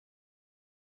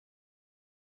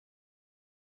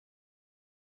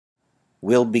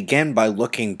We'll begin by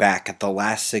looking back at the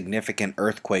last significant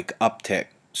earthquake uptick,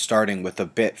 starting with a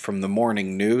bit from the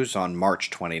morning news on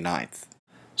March 29th.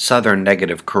 Southern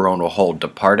negative coronal hole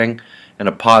departing and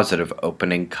a positive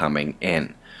opening coming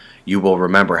in. You will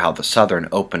remember how the southern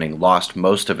opening lost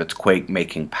most of its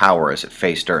quake-making power as it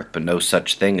faced Earth, but no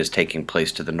such thing is taking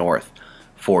place to the north.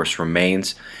 Force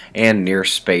remains, and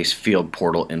near-space field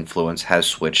portal influence has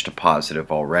switched to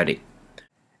positive already.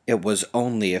 It was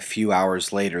only a few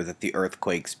hours later that the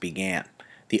earthquakes began.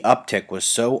 The uptick was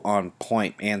so on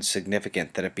point and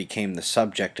significant that it became the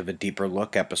subject of a deeper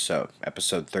look episode,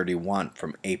 episode 31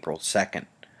 from April 2nd.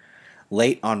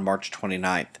 Late on March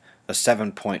 29th, a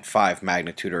 7.5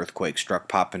 magnitude earthquake struck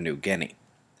Papua New Guinea.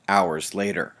 Hours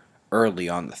later, early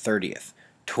on the 30th,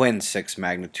 twin 6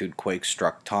 magnitude quakes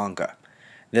struck Tonga.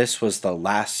 This was the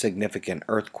last significant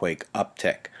earthquake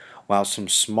uptick. While some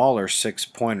smaller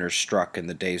 6-pointers struck in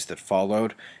the days that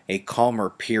followed, a calmer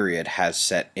period has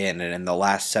set in, and in the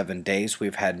last 7 days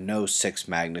we've had no 6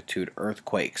 magnitude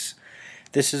earthquakes.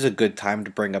 This is a good time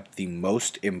to bring up the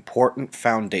most important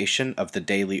foundation of the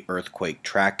daily earthquake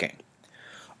tracking.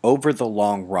 Over the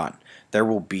long run, there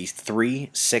will be 3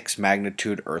 6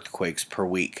 magnitude earthquakes per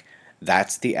week.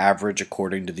 That's the average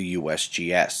according to the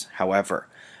USGS. However,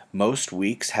 most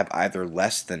weeks have either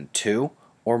less than 2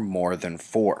 or more than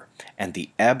 4, and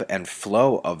the ebb and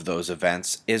flow of those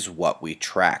events is what we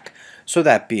track. So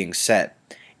that being said,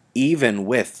 even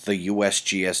with the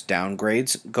USGS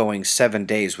downgrades, going 7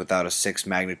 days without a 6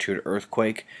 magnitude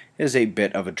earthquake is a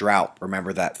bit of a drought.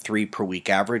 Remember that 3 per week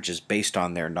average is based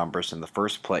on their numbers in the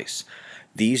first place.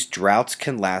 These droughts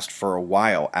can last for a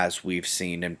while, as we've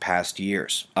seen in past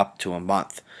years, up to a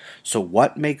month. So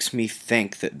what makes me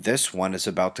think that this one is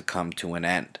about to come to an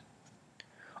end?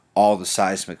 All the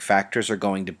seismic factors are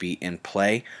going to be in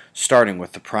play, starting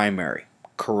with the primary,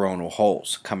 coronal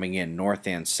holes coming in north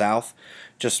and south,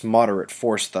 just moderate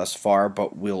force thus far,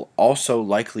 but we'll also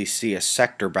likely see a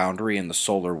sector boundary in the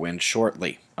solar wind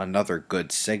shortly, another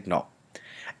good signal.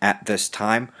 At this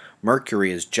time,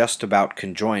 Mercury is just about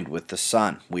conjoined with the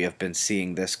Sun. We have been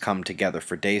seeing this come together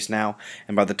for days now,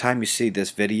 and by the time you see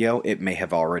this video, it may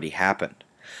have already happened.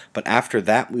 But after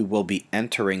that, we will be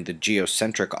entering the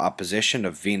geocentric opposition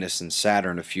of Venus and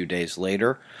Saturn a few days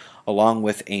later, along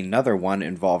with another one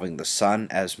involving the Sun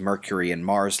as Mercury and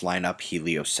Mars line up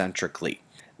heliocentrically.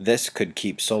 This could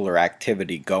keep solar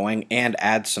activity going and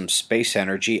add some space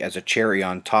energy as a cherry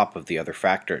on top of the other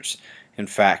factors. In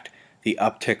fact, the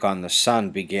uptick on the Sun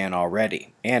began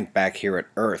already, and back here at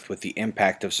Earth with the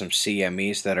impact of some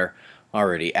CMEs that are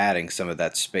already adding some of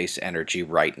that space energy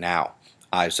right now.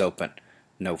 Eyes open.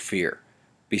 No fear.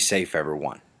 Be safe,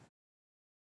 everyone.